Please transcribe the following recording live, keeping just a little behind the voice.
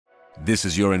This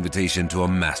is your invitation to a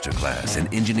masterclass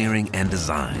in engineering and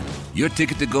design. Your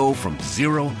ticket to go from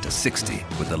 0 to 60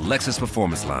 with the Lexus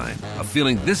Performance Line. A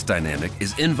feeling this dynamic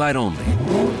is invite only.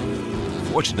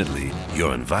 Fortunately,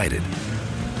 you're invited.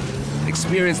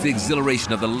 Experience the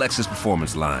exhilaration of the Lexus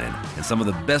Performance Line and some of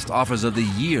the best offers of the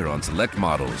year on select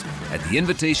models at the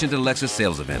Invitation to Lexus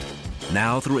sales event,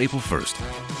 now through April 1st.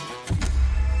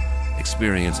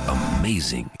 Experience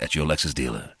amazing at your Lexus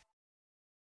dealer.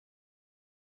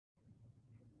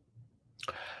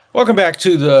 Welcome back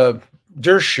to the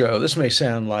Durst Show. This may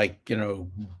sound like,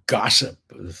 gossip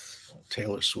with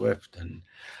Taylor Swift and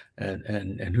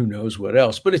who knows what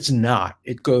else, but it's not.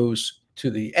 It goes to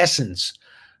the essence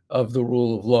of the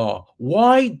rule of law.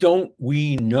 Why don't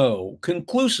we know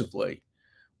conclusively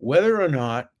whether or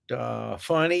not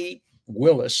Fani,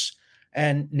 Willis,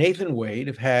 and Nathan Wade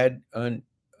have had a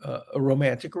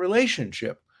romantic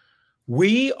relationship?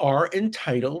 We are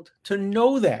entitled to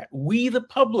know that. We, the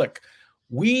public,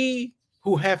 we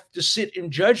who have to sit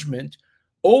in judgment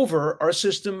over our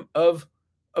system of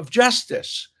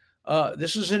justice.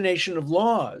 This is a nation of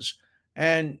laws,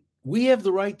 and we have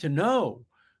the right to know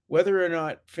whether or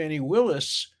not Fani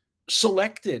Willis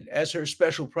selected as her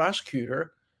special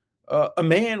prosecutor a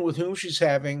man with whom she's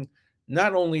having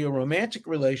not only a romantic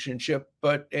relationship,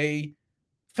 but a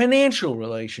financial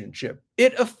relationship.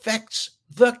 It affects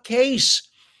the case.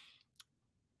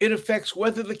 It affects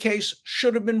whether the case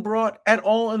should have been brought at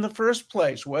all in the first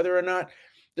place, whether or not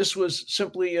this was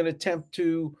simply an attempt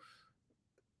to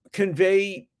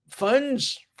convey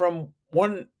funds from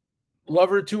one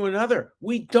lover to another.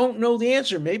 We don't know the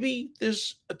answer. Maybe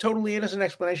there's a totally innocent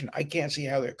explanation. I can't see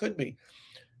how there could be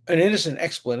an innocent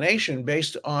explanation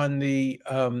based on the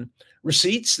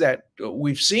receipts that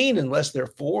we've seen, unless they're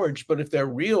forged. But if they're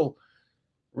real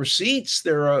receipts,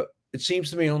 there are, it seems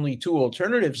to me, only two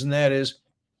alternatives, and that is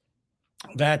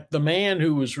that the man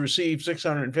who has received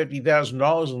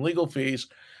 $650,000 in legal fees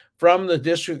from the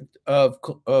district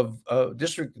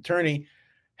district attorney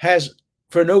has,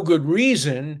 for no good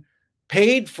reason,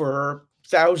 paid for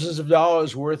thousands of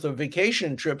dollars worth of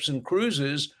vacation trips and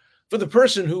cruises for the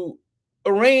person who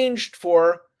arranged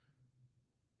for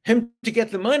him to get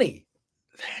the money.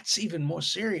 That's even more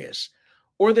serious.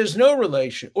 Or there's no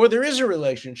relation, or there is a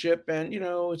relationship, and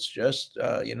it's just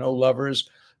lovers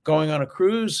going on a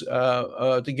cruise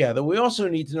together. We also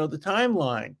need to know the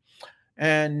timeline,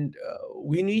 and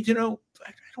we need to know.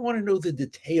 I don't want to know the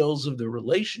details of the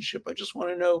relationship. I just want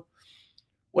to know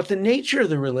what the nature of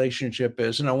the relationship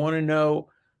is, and I want to know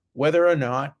whether or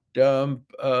not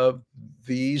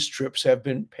these trips have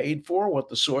been paid for, what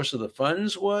the source of the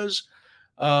funds was.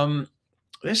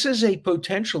 This is a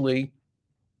potentially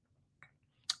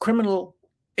criminal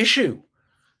issue.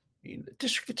 The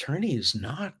district attorney is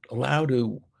not allowed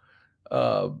to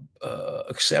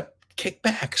accept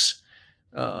kickbacks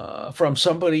from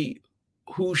somebody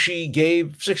who she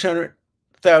gave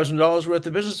 $600,000 worth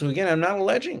of business to. Again, I'm not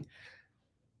alleging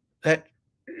that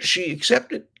she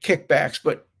accepted kickbacks,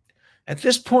 but at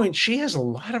this point, she has a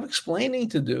lot of explaining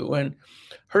to do, and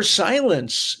her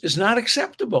silence is not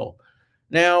acceptable.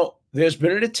 Now, there's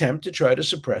been an attempt to try to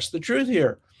suppress the truth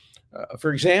here.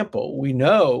 For example, we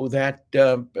know that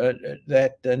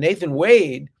Nathan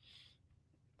Wade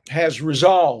has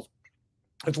resolved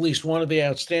at least one of the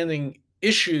outstanding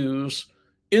issues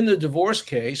in the divorce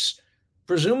case,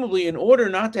 presumably in order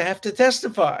not to have to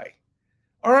testify.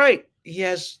 All right, he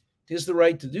has the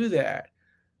right to do that,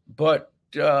 but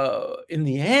in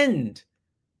the end,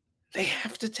 they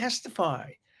have to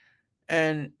testify.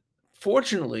 And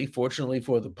fortunately for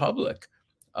the public,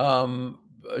 a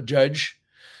judge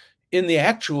in the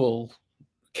actual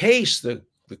case, the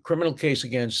criminal case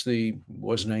against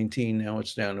was 19, now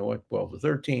it's down to 12 to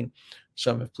 13.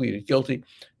 Some have pleaded guilty.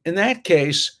 In that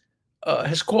case,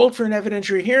 has called for an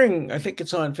evidentiary hearing. I think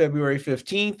it's on February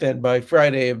 15th, and by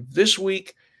Friday of this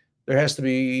week, there has to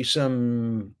be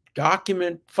some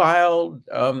document filed.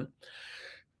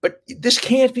 But this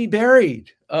can't be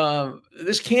buried.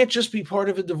 This can't just be part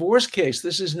of a divorce case.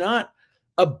 This is not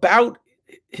about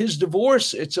his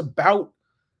divorce. It's about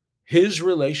his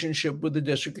relationship with the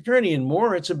district attorney, and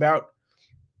more, it's about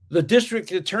the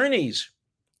district attorney's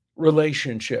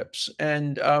relationships.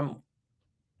 And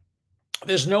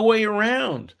there's no way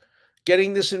around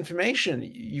getting this information.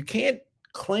 You can't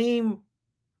claim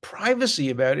privacy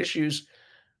about issues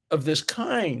of this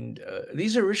kind.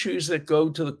 These are issues that go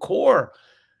to the core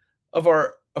of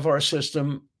our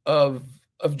system of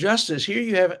justice. Here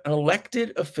you have an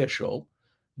elected official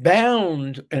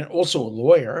bound, and also a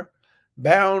lawyer,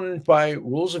 bound by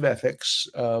rules of ethics,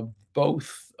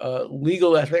 both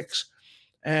legal ethics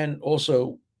and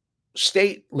also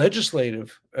state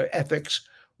legislative ethics.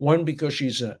 One, because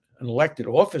she's an elected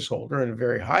office holder and a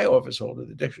very high office holder.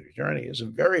 The district attorney is a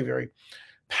very, very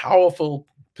powerful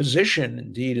position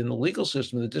indeed in the legal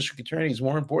system. The district attorney is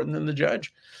more important than the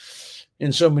judge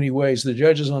in so many ways. The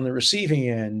judge is on the receiving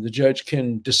end. The judge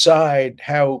can decide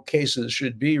how cases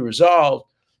should be resolved,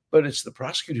 but it's the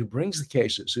prosecutor who brings the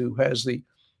cases, who has the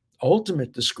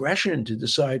ultimate discretion to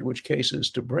decide which cases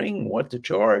to bring, what to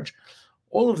charge,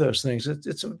 all of those things.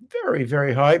 It's a very,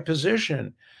 very high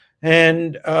position.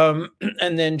 And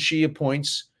then she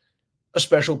appoints a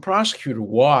special prosecutor.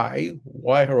 Why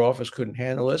her office couldn't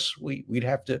handle this, we'd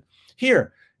have to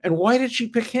hear. And why did she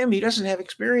pick him? He doesn't have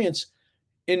experience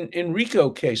in RICO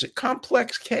case, a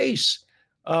complex case.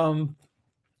 I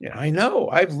know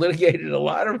I've litigated a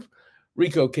lot of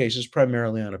RICO cases,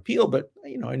 primarily on appeal, but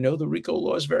I know the RICO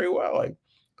laws very well. I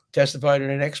testified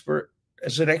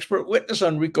as an expert witness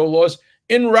on RICO laws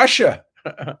in Russia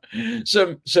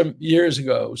some years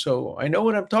ago. So I know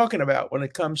what I'm talking about when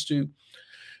it comes to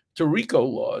RICO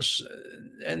laws.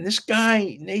 And this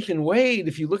guy, Nathan Wade,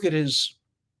 if you look at his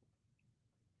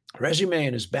resume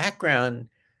and his background,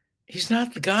 he's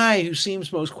not the guy who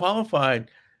seems most qualified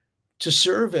to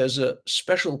serve as a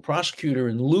special prosecutor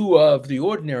in lieu of the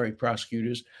ordinary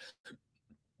prosecutors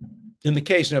in the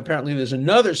case. Now, apparently there's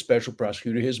another special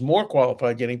prosecutor who's more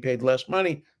qualified, getting paid less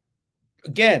money.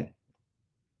 Again,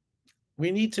 we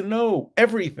need to know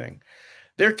everything.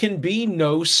 There can be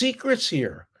no secrets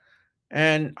here.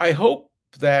 And I hope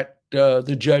that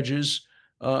the judges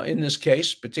in this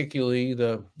case, particularly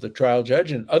the trial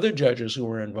judge and other judges who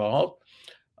were involved,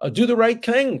 do the right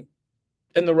thing.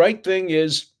 And the right thing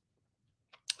is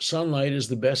sunlight is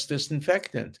the best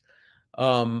disinfectant.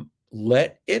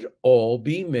 Let it all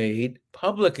be made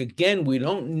public. Again, we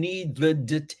don't need the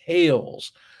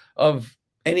details of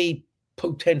any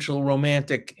potential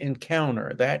romantic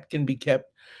encounter. That can be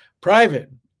kept private.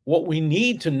 What we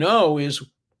need to know is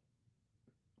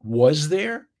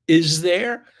there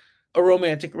a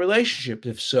romantic relationship?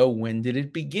 If so, when did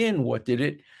it begin? What did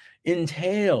it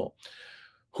entail?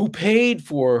 Who paid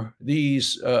for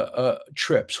these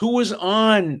trips? Who was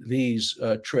on these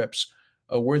trips?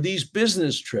 Were these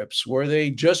business trips? Were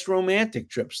they just romantic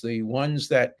trips? The ones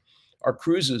that are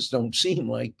cruises don't seem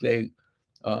like they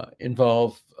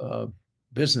involve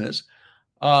business.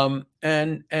 And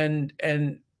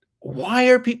why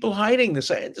are people hiding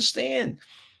this? I understand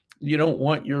you don't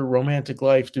want your romantic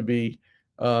life to be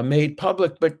made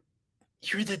public, but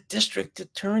you're the district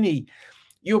attorney.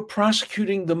 You're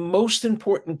prosecuting the most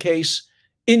important case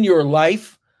in your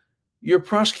life. You're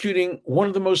prosecuting one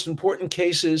of the most important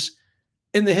cases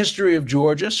in the history of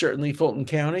Georgia, certainly Fulton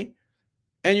County.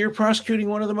 And you're prosecuting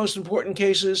one of the most important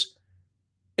cases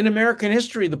in American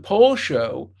history. The polls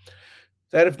show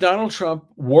that if Donald Trump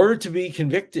were to be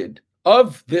convicted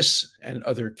of this and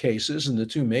other cases, and the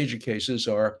two major cases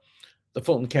are the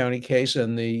Fulton County case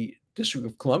and the District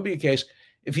of Columbia case,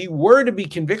 if he were to be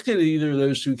convicted of either of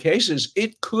those two cases,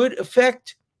 it could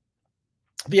affect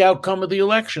the outcome of the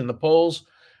election. The polls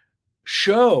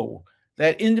show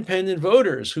that independent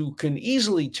voters who can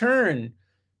easily turn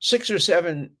 6 or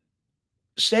 7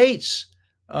 states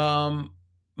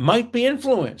might be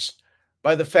influenced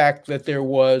by the fact that there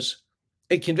was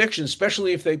a conviction,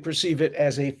 especially if they perceive it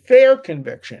as a fair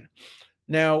conviction.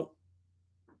 Now,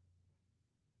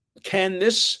 can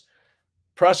this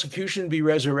prosecution be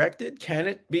resurrected? Can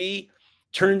it be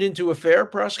turned into a fair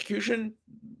prosecution?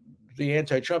 The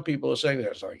anti-Trump people are saying that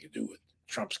has nothing to do with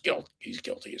Trump's guilt. He's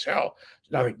guilty as hell.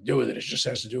 It's nothing to do with it. It just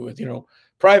has to do with,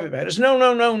 private matters.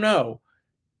 No.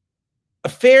 A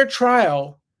fair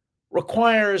trial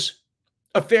requires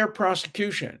a fair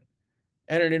prosecution,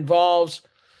 and it involves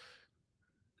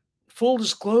full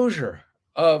disclosure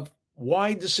of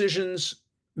why decisions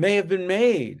may have been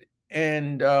made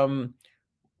and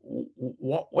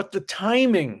what the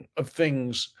timing of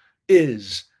things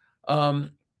is.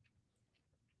 Can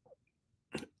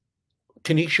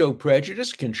he show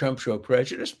prejudice? Can Trump show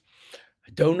prejudice?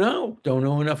 I don't know. Don't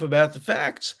know enough about the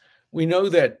facts. We know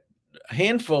that a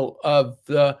handful of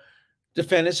the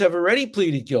defendants have already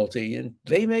pleaded guilty, and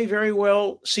they may very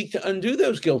well seek to undo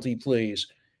those guilty pleas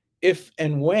if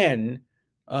and when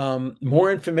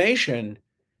more information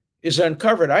is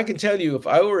uncovered. I can tell you, if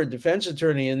I were a defense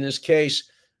attorney in this case,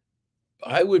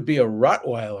 I would be a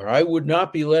Rottweiler. I would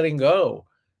not be letting go.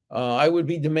 I would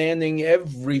be demanding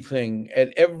everything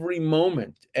at every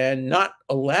moment and not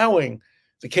allowing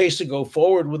the case to go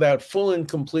forward without full and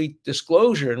complete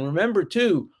disclosure. And remember,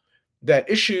 too, that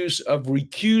issues of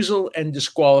recusal and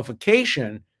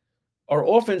disqualification are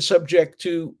often subject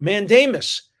to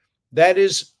mandamus. That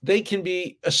is, they can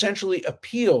be essentially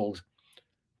appealed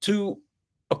to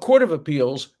a court of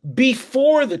appeals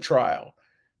before the trial.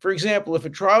 For example, if a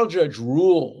trial judge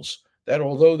rules that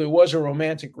although there was a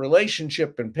romantic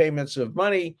relationship and payments of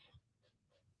money,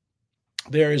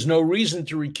 there is no reason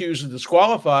to recuse or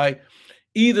disqualify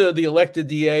either the elected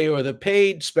DA or the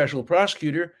paid special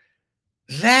prosecutor,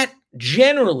 that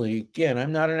generally, again,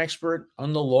 I'm not an expert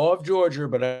on the law of Georgia,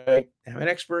 but I am an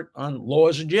expert on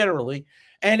laws generally.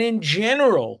 And in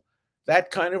general, that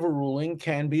kind of a ruling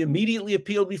can be immediately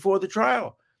appealed before the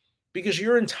trial because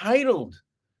you're entitled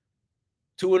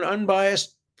to an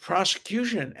unbiased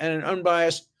prosecution and an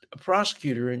unbiased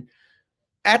prosecutor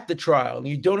at the trial. And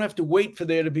you don't have to wait for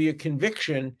there to be a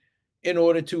conviction in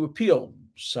order to appeal.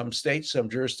 Some states, some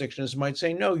jurisdictions might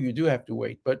say, no, you do have to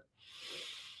wait. But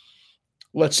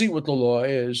let's see what the law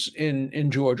is in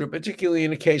Georgia, particularly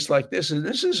in a case like this. And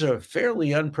this is a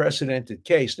fairly unprecedented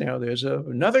case. Now, there's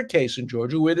another case in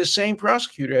Georgia where the same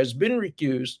prosecutor has been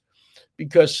recused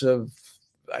because of,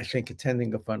 I think,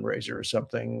 attending a fundraiser or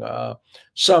something,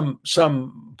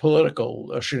 some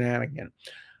political shenanigan.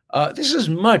 This is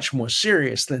much more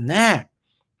serious than that.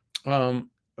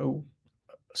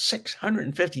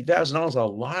 $650,000 is a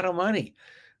lot of money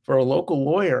for a local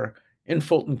lawyer in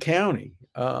Fulton County.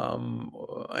 I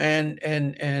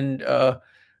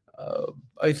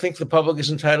think the public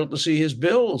is entitled to see his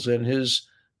bills and his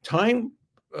time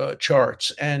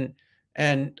charts. And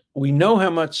we know how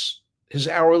much his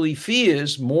hourly fee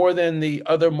is, more than the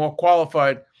other more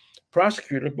qualified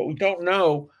prosecutor, but we don't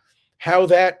know how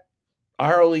that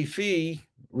hourly fee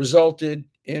resulted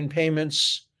in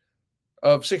payments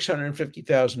of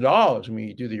 $650,000. I mean,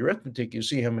 you do the arithmetic, you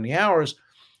see how many hours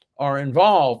are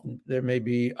involved. There may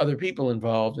be other people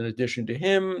involved in addition to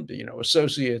him,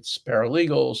 associates,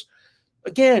 paralegals.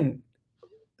 Again,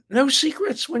 no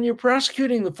secrets when you're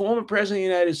prosecuting the former president of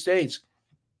the United States,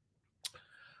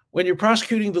 when you're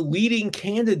prosecuting the leading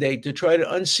candidate to try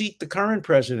to unseat the current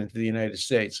president of the United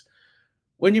States,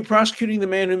 when you're prosecuting the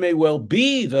man who may well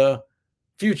be the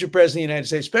future president of the United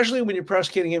States, especially when you're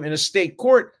prosecuting him in a state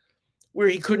court where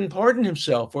he couldn't pardon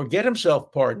himself or get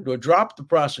himself pardoned or drop the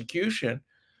prosecution.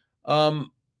 And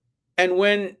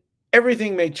when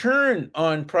everything may turn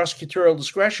on prosecutorial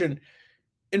discretion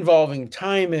involving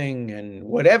timing and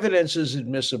what evidence is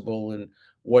admissible and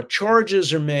what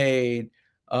charges are made,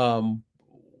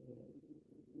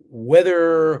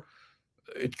 whether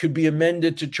it could be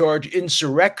amended to charge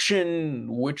insurrection,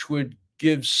 which would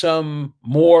give some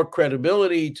more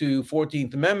credibility to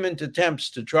 14th Amendment attempts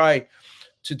to try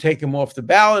to take him off the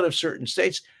ballot of certain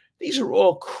states. These are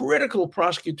all critical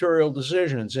prosecutorial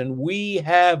decisions, and we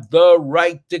have the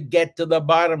right to get to the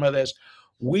bottom of this.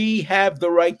 We have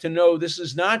the right to know this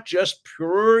is not just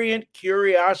prurient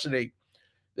curiosity.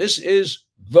 This is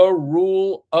the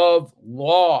rule of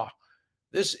law.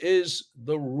 This is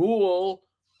the rule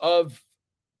of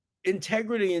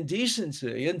integrity and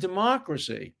decency and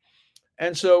democracy.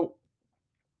 And so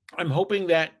I'm hoping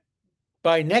that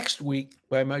by next week,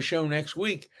 by my show next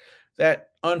week, that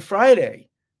on Friday,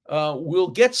 we'll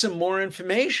get some more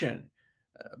information.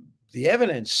 The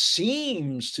evidence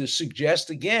seems to suggest,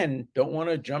 again, don't want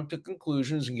to jump to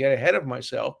conclusions and get ahead of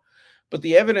myself, but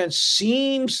the evidence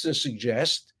seems to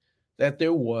suggest that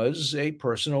there was a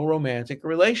personal romantic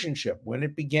relationship. When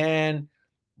it began,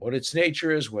 what its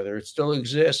nature is, whether it still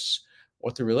exists,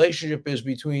 what the relationship is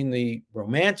between the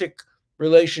romantic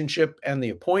relationship and the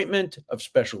appointment of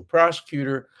special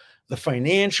prosecutor, the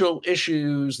financial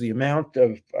issues, the amount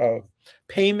of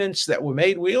payments that were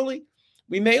made. We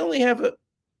may only have a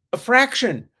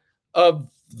fraction of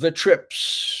the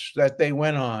trips that they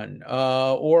went on,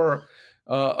 or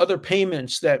other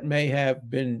payments that may have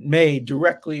been made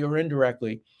directly or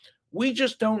indirectly. We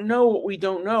just don't know what we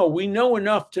don't know. We know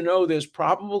enough to know there's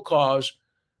probable cause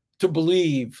to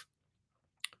believe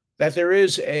that there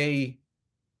is a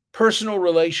personal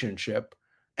relationship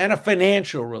and a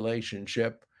financial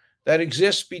relationship that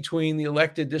exists between the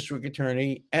elected district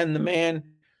attorney and the man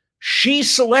she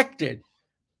selected,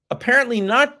 apparently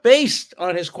not based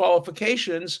on his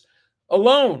qualifications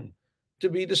alone, to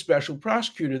be the special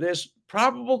prosecutor. There's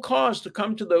probable cause to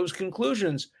come to those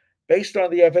conclusions based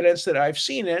on the evidence that I've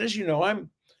seen. And as you know, I'm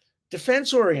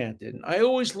defense oriented. I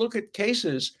always look at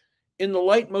cases in the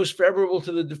light most favorable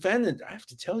to the defendant. I have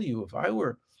to tell you, if I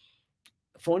were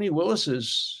Fani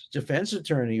Willis's defense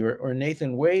attorney or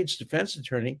Nathan Wade's defense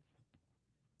attorney,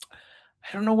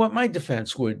 I don't know what my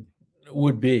defense would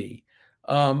be.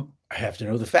 I have to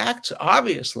know the facts,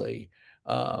 obviously.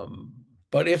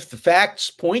 But if the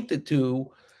facts pointed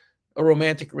to a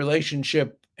romantic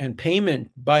relationship and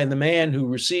payment by the man who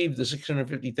received the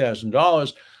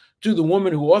 $650,000 to the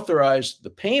woman who authorized the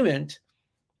payment,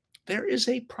 there is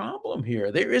a problem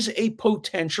here. There is a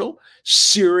potential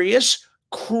serious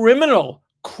criminal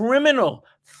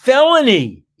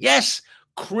felony. Yes,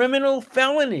 criminal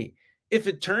felony. If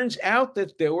it turns out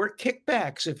that there were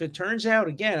kickbacks, if it turns out,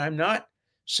 again, I'm not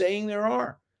saying there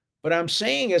are, but I'm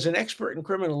saying as an expert in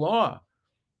criminal law,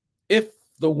 if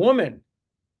the woman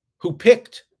who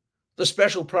picked the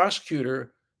special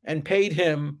prosecutor and paid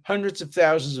him hundreds of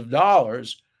thousands of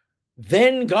dollars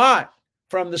then got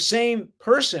from the same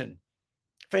person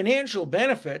financial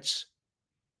benefits,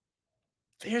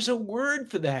 there's a word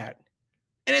for that,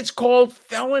 and it's called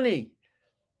felony.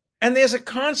 And there's a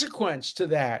consequence to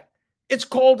that. It's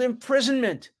called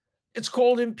imprisonment. It's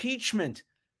called impeachment.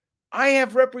 I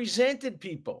have represented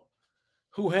people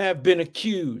who have been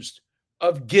accused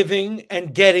of giving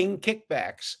and getting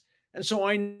kickbacks. And so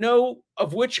I know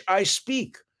of which I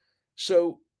speak.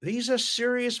 So these are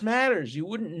serious matters. You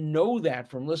wouldn't know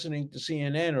that from listening to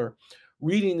CNN or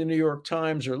reading the New York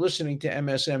Times or listening to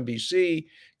MSNBC,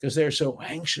 because they're so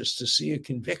anxious to see a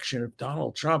conviction of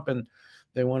Donald Trump, and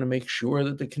they want to make sure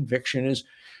that the conviction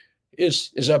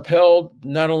is upheld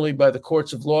not only by the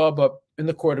courts of law but in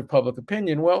the court of public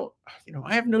opinion. Well,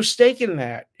 I have no stake in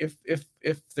that. If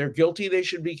they're guilty, they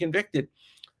should be convicted,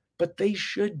 but they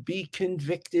should be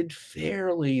convicted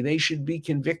fairly. They should be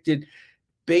convicted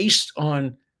based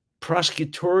on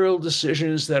prosecutorial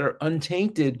decisions that are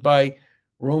untainted by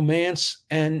romance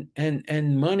and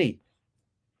money.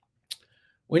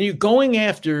 When you're going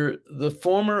after the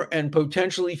former and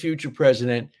potentially future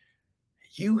president,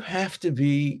 you have to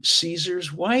be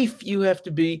Caesar's wife. You have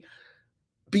to be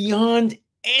beyond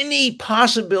any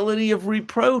possibility of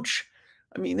reproach.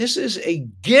 I mean, this is a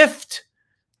gift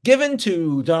given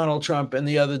to Donald Trump and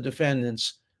the other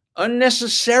defendants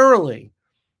unnecessarily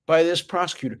by this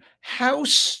prosecutor. How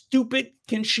stupid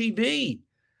can she be?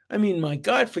 I mean, my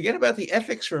God, forget about the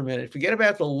ethics for a minute. Forget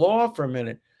about the law for a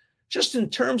minute. Just in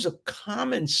terms of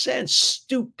common sense,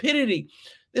 stupidity.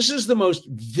 This is the most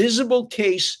visible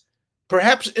case,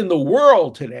 perhaps in the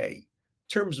world today, in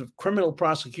terms of criminal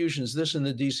prosecutions, this in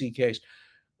the DC case.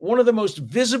 One of the most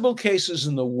visible cases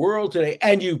in the world today,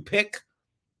 and you pick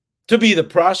to be the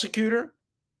prosecutor,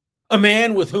 a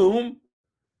man with whom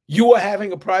you are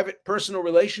having a private personal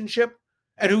relationship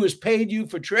and who has paid you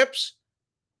for trips?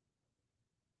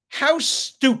 How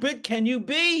stupid can you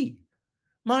be?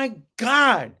 My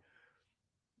God.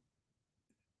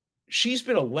 She's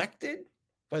been elected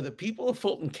by the people of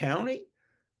Fulton County,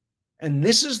 and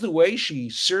this is the way she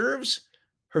serves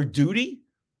her duty.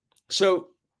 So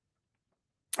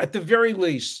at the very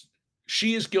least,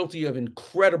 she is guilty of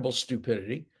incredible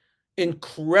stupidity,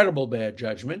 incredible bad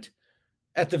judgment.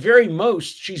 At the very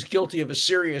most, she's guilty of a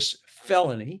serious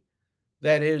felony,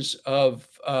 that is, of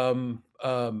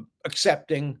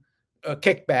accepting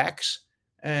kickbacks,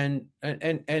 and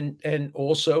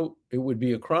also it would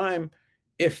be a crime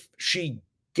if she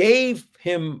gave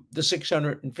him the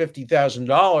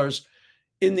 $650,000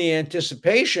 in the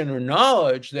anticipation or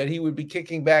knowledge that he would be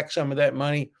kicking back some of that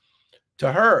money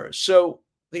to her. So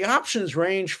the options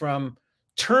range from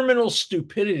terminal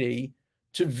stupidity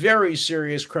to very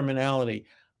serious criminality.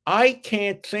 I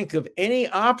can't think of any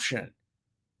option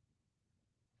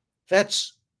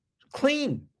that's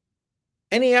clean.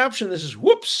 Any option that says,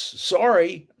 whoops,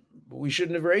 sorry, we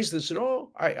shouldn't have raised this at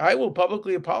all. I will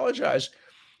publicly apologize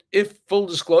if full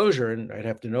disclosure, and I'd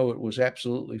have to know it was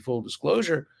absolutely full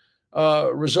disclosure,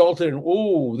 resulted in,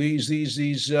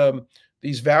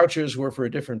 these vouchers were for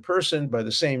a different person by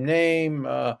the same name.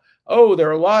 There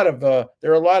are a lot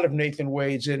of Nathan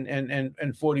Wades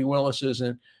and 40 Willises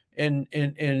in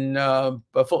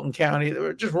Fulton County. They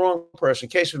were just wrong person.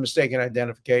 Case of mistaken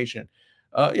identification.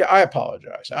 I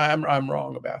apologize. I'm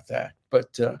wrong about that,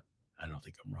 but I don't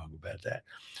think I'm wrong about that.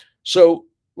 So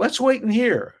let's wait and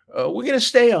hear. We're going to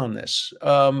stay on this.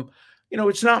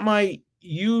 It's not my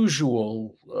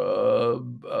usual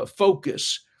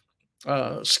focus,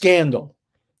 scandal,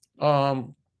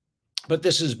 but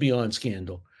this is beyond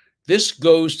scandal. This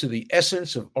goes to the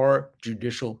essence of our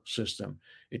judicial system.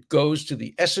 It goes to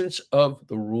the essence of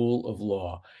the rule of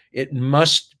law. It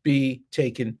must be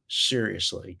taken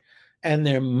seriously, and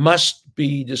there must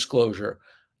be disclosure.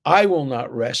 I will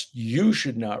not rest. You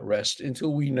should not rest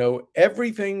until we know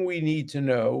everything we need to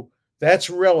know that's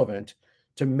relevant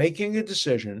to making a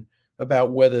decision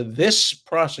about whether this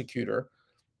prosecutor,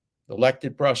 the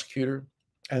elected prosecutor,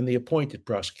 and the appointed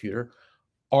prosecutor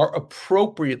are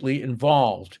appropriately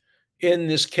involved in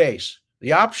this case.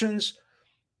 The options: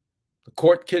 the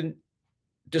court can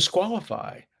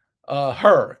disqualify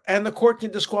her, and the court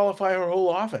can disqualify her whole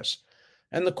office,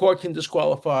 and the court can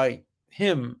disqualify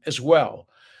him as well.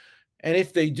 And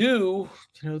if they do,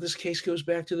 this case goes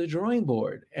back to the drawing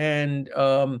board. And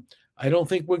I don't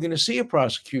think we're going to see a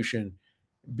prosecution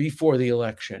before the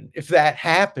election if that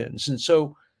happens. And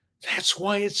so that's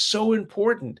why it's so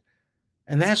important.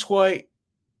 And that's why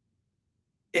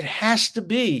it has to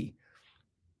be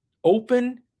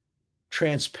open,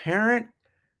 transparent,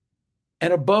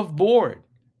 and above board.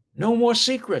 No more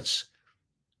secrets.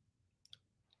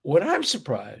 What I'm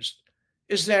surprised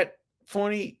is that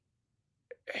Fani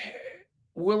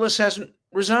Willis hasn't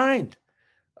resigned.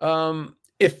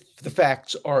 If the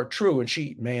facts are true, and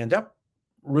she may end up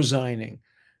resigning,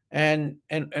 and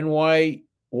why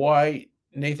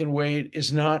Nathan Wade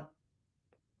has not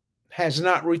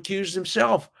recused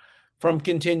himself from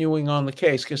continuing on the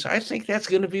case, because I think that's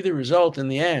going to be the result in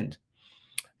the end.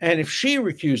 And if she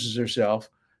recuses herself,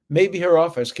 maybe her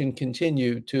office can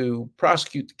continue to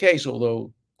prosecute the case,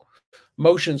 although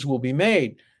motions will be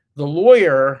made. The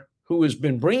lawyer who has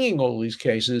been bringing all these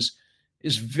cases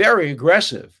is very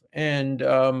aggressive, and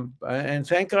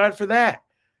thank God for that.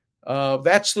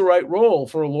 That's the right role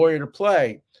for a lawyer to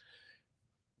play.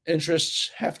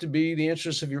 Interests have to be the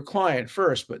interests of your client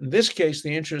first, but in this case,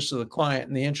 the interests of the client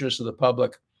and the interests of the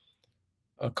public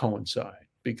coincide,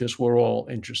 because we're all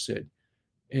interested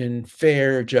in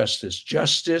fair justice.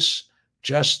 Justice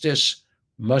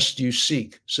must you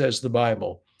seek, says the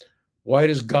Bible. Why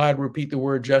does God repeat the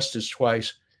word justice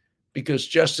twice? Because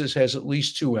justice has at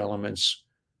least two elements.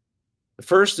 The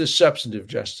first is substantive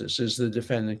justice. Is the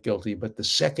defendant guilty? But the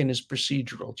second is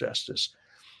procedural justice.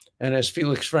 And as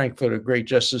Felix Frankfurt, a great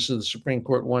justice of the Supreme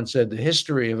Court, once said, the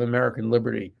history of American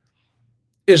liberty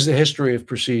is the history of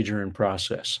procedure and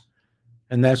process.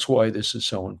 And that's why this is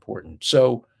so important.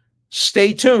 So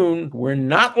stay tuned. We're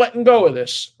not letting go of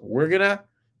this. We're going to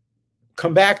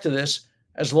come back to this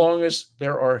as long as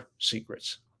there are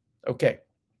secrets. Okay.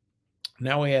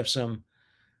 Now we have some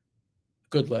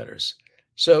good letters.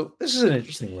 So this is an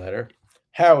interesting letter.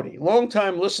 Howdy,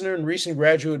 longtime listener and recent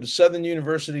graduate of Southern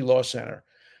University Law Center.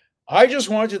 I just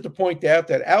wanted to point out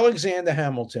that Alexander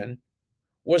Hamilton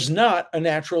was not a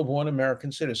natural-born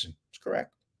American citizen. It's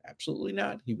correct. Absolutely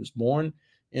not. He was born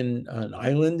in an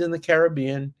island in the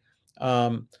Caribbean,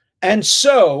 and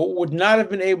so would not have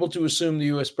been able to assume the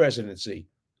U.S. presidency.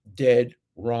 Dead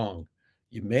wrong.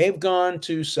 You may have gone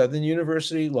to Southern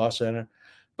University Law Center,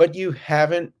 but you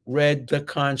haven't read the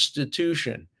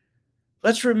Constitution.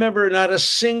 Let's remember, not a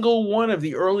single one of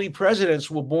the early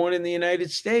presidents were born in the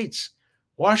United States.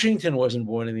 Washington wasn't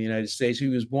born in the United States. He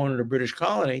was born in a British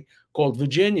colony called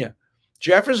Virginia.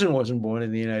 Jefferson wasn't born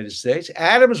in the United States.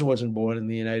 Adams wasn't born in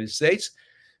the United States.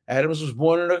 Adams was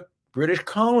born in a British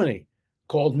colony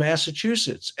called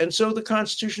Massachusetts. And so the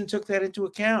Constitution took that into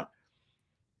account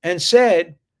and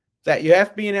said that you have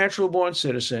to be a natural born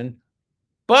citizen.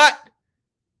 But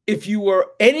if you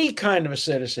were any kind of a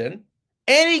citizen,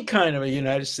 any kind of a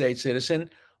United States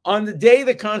citizen, on the day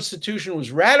the Constitution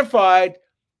was ratified,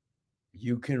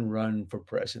 you can run for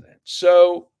president.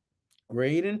 So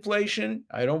grade inflation,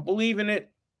 I don't believe in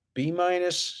it. B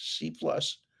minus, C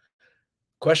plus.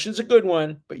 Question's a good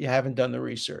one, but you haven't done the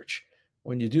research.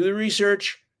 When you do the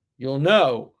research, you'll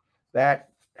know that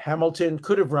Hamilton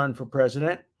could have run for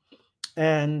president,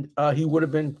 and he would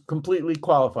have been completely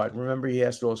qualified. Remember, he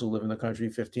has to also live in the country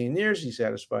 15 years. He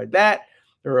satisfied that.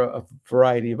 There are a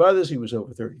variety of others. He was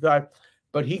over 35,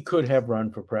 but he could have run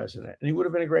for president, and he would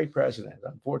have been a great president.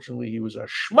 Unfortunately, he was a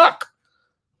schmuck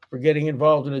for getting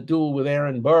involved in a duel with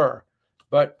Aaron Burr,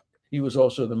 but he was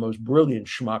also the most brilliant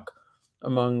schmuck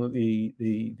among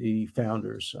the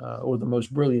founders, or the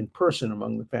most brilliant person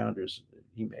among the founders.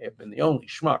 He may have been the only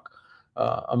schmuck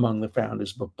among the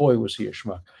founders, but boy, was he a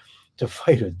schmuck to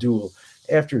fight a duel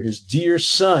after his dear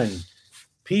son,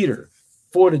 Peter,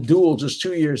 fought a duel just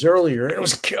 2 years earlier and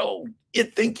was killed.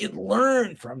 You'd think you'd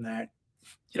learn from that.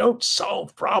 You don't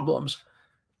solve problems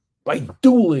by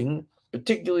dueling,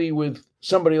 particularly with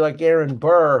somebody like Aaron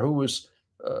Burr, who was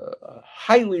a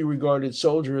highly regarded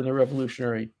soldier in the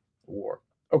Revolutionary War.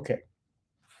 Okay.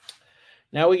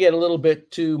 Now we get a little bit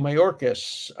to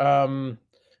Mayorkas.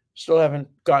 Still haven't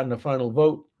gotten a final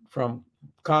vote from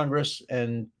Congress,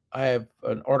 and I have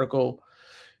an article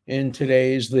in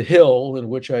today's The Hill in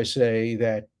which I say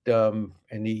that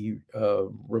any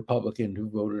Republican who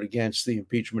voted against the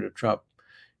impeachment of Trump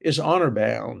is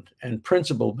honor-bound and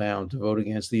principle-bound to vote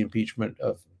against the impeachment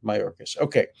of Mayorkas.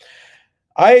 Okay.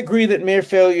 I agree that mere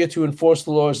failure to enforce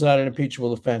the law is not an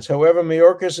impeachable offense. However,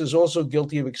 Mayorkas is also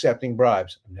guilty of accepting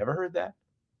bribes. I've never heard that.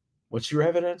 What's your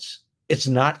evidence? It's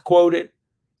not quoted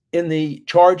in the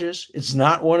charges. It's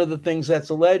not one of the things that's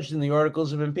alleged in the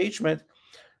articles of impeachment.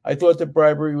 I thought that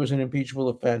bribery was an impeachable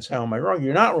offense. How am I wrong?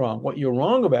 You're not wrong. What you're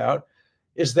wrong about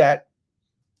is that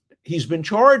he's been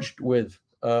charged with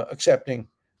accepting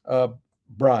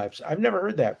bribes. I've never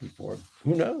heard that before.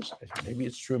 Who knows? Maybe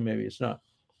it's true, maybe it's not.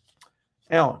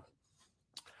 Alan,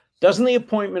 doesn't the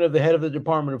appointment of the head of the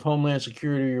Department of Homeland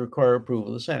Security require approval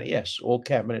of the Senate? Yes, all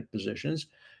cabinet positions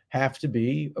have to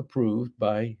be approved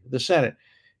by the Senate.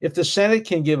 If the Senate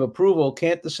can give approval,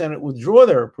 can't the Senate withdraw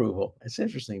their approval? It's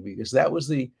interesting because that was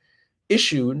the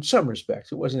issue in some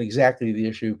respects. It wasn't exactly the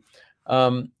issue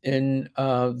in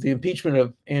the impeachment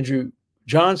of Andrew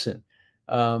Johnson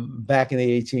back in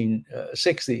the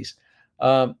 1860s.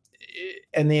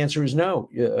 And the answer is no.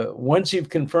 Once you've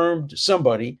confirmed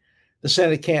somebody, the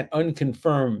Senate can't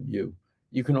unconfirm you.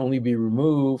 You can only be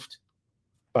removed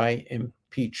by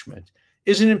impeachment.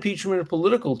 Is an impeachment a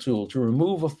political tool to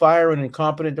remove or fire an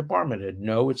incompetent department head?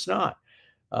 No, it's not.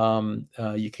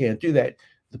 You can't do that.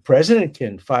 The president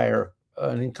can fire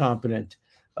an incompetent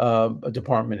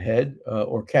department head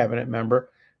or cabinet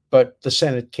member, but the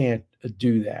Senate can't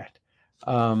do that.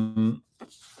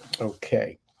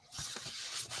 Okay.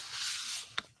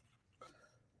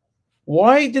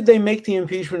 Why did they make the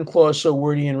impeachment clause so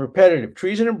wordy and repetitive?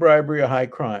 Treason and bribery are high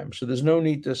crimes, so there's no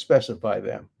need to specify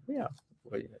them. Yeah,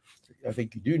 well, I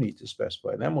think you do need to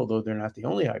specify them, although they're not the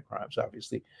only high crimes.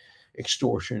 Obviously,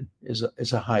 extortion is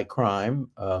a high crime.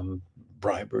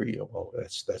 Bribery, well,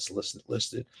 that's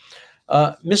listed.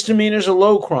 Misdemeanors are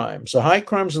low crimes. So high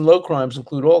crimes and low crimes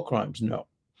include all crimes. No.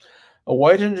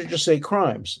 Why didn't it just say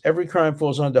crimes? Every crime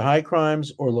falls under high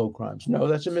crimes or low crimes. No,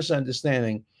 that's a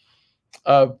misunderstanding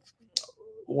of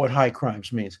what high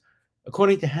crimes means.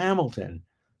 According to Hamilton,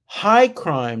 high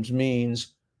crimes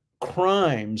means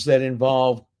crimes that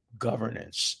involve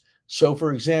governance. So,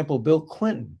 for example, Bill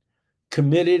Clinton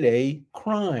committed a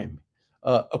crime,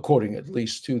 according at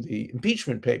least to the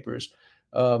impeachment papers,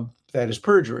 that is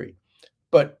perjury.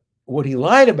 But what he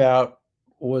lied about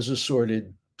was a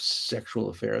sordid sexual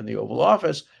affair in the Oval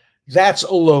Office. That's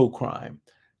a low crime.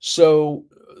 So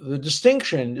the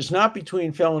distinction is not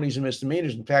between felonies and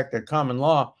misdemeanors. In fact, at common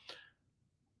law,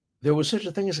 there was such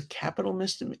a thing as a capital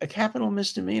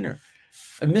misdemeanor,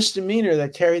 a misdemeanor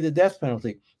that carried the death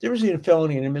penalty. There was a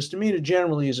felony and a misdemeanor.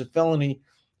 Generally, is a felony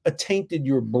tainted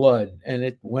your blood, and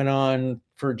it went on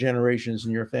for generations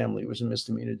in your family. It was a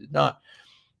misdemeanor, did not.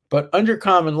 But under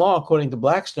common law, according to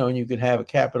Blackstone, you could have a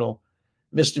capital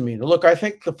misdemeanor. Look, I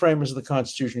think the framers of the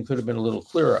Constitution could have been a little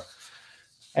clearer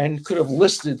and could have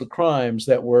listed the crimes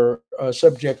that were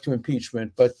subject to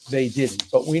impeachment, but they didn't.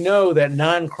 But we know that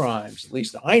non-crimes, at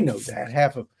least I know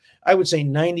that, I would say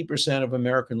 90% of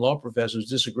American law professors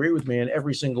disagree with me, and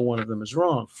every single one of them is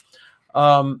wrong.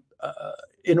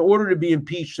 In order to be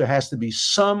impeached, there has to be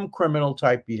some criminal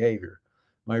type behavior.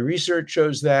 My research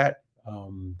shows that.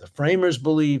 The framers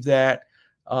believe that.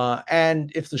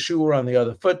 And if the shoe were on the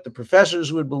other foot, the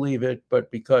professors would believe it.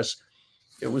 But because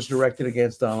it was directed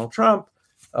against Donald Trump,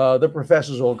 the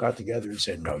professors all got together and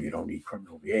said, no, you don't need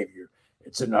criminal behavior.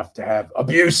 It's enough to have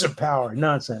abuse of power.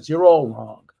 Nonsense. You're all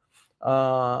wrong.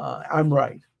 I'm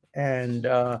right. And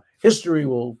history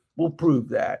will prove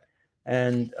that.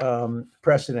 And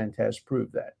precedent has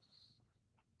proved that.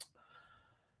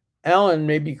 Alan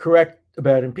may be correct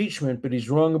about impeachment, but he's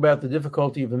wrong about the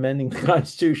difficulty of amending the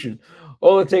Constitution.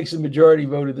 All it takes is a majority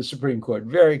vote of the Supreme Court.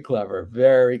 Very clever,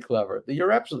 very clever.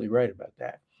 You're absolutely right about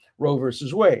that. Roe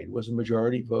versus Wade was a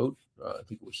majority vote, I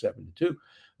think it was 7-2,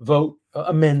 vote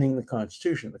amending the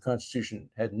Constitution. The Constitution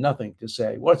had nothing to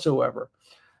say whatsoever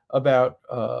about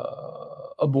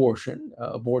abortion.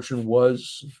 Abortion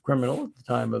was criminal at the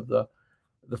time of the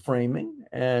framing,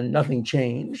 and nothing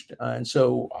changed. And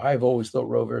so I've always thought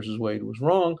Roe versus Wade was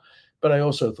wrong, but I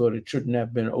also thought it shouldn't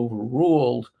have been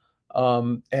overruled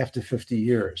after 50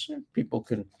 years. People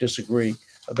can disagree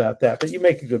about that, but you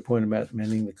make a good point about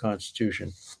amending the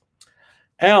Constitution.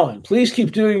 Alan, please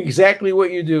keep doing exactly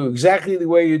what you do, exactly the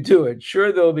way you do it.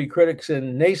 Sure, there'll be critics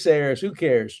and naysayers. Who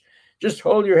cares? Just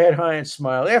hold your head high and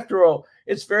smile. After all,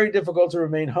 it's very difficult to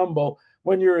remain humble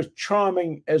when you're as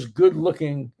charming, as good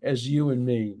looking as you and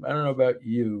me. I don't know about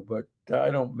you, but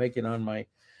I don't make it on my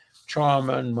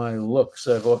charm and my looks.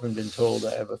 I've often been told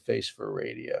I have a face for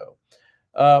radio.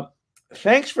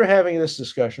 Thanks for having this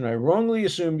discussion. I wrongly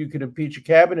assumed you could impeach a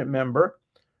cabinet member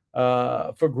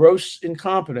for gross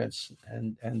incompetence.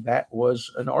 And that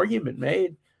was an argument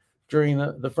made during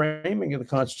the framing of the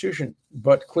Constitution,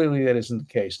 but clearly that isn't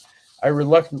the case. I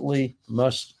reluctantly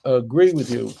must agree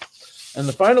with you. And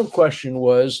the final question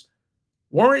was,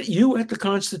 weren't you at the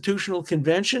Constitutional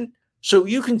Convention? So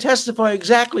you can testify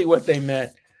exactly what they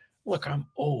meant. Look, I'm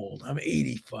old. I'm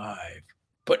 85.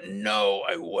 But no,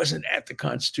 I wasn't at the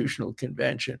Constitutional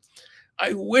Convention.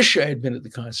 I wish I had been at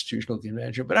the Constitutional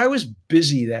Convention, but I was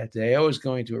busy that day. I was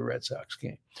going to a Red Sox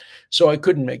game, so I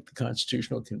couldn't make the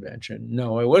Constitutional Convention.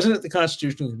 No, I wasn't at the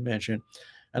Constitutional Convention,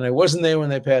 and I wasn't there when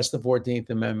they passed the 14th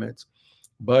Amendment,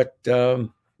 but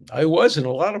I was in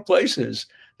a lot of places.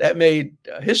 That made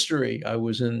history. I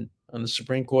was on the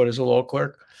Supreme Court as a law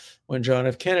clerk when John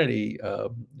F. Kennedy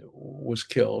was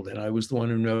killed, and I was the one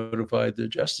who notified the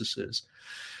justices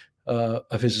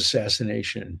of his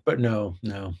assassination. But no,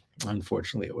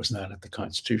 unfortunately, it was not at the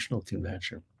Constitutional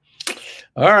Convention.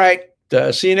 All right.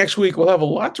 See you next week. We'll have a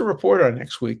lot to report on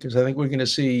next week because I think we're going to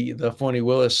see the Fani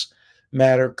Willis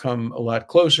matter come a lot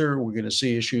closer. We're going to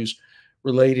see issues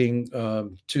relating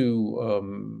to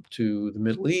the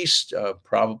Middle East,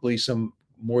 probably some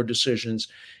more decisions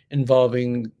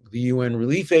involving the UN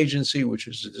Relief Agency, which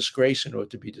is a disgrace and ought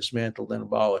to be dismantled and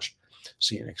abolished.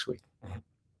 See you next week.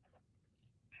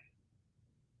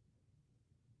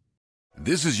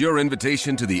 This is your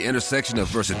invitation to the intersection of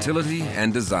versatility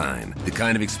and design. The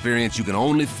kind of experience you can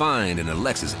only find in a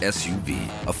Lexus SUV.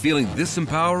 A feeling this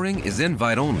empowering is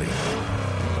invite only.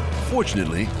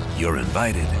 Fortunately, you're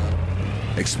invited.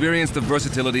 Experience the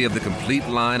versatility of the complete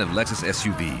line of Lexus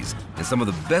SUVs and some of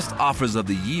the best offers of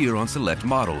the year on select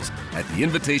models at the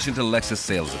Invitation to Lexus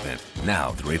sales event,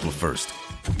 now through April 1st.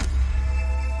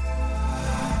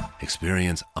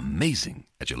 Experience amazing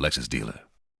at your Lexus dealer.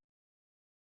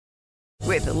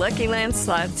 With the Lucky Land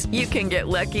Slots, you can get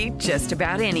lucky just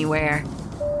about anywhere.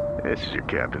 This is your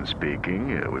captain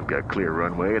speaking. We've got clear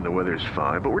runway and the weather's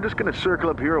fine, but we're just going to circle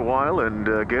up here a while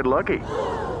and get lucky.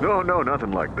 No,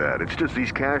 nothing like that. It's just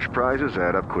these cash prizes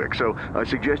add up quick. So I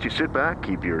suggest you sit back,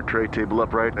 keep your tray table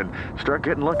upright, and start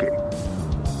getting lucky.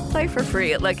 Play for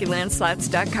free at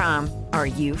LuckyLandSlots.com. Are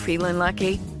you feeling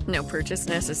lucky? No purchase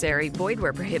necessary. Void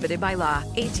where prohibited by law.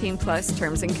 18+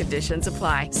 terms and conditions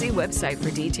apply. See website for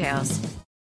details.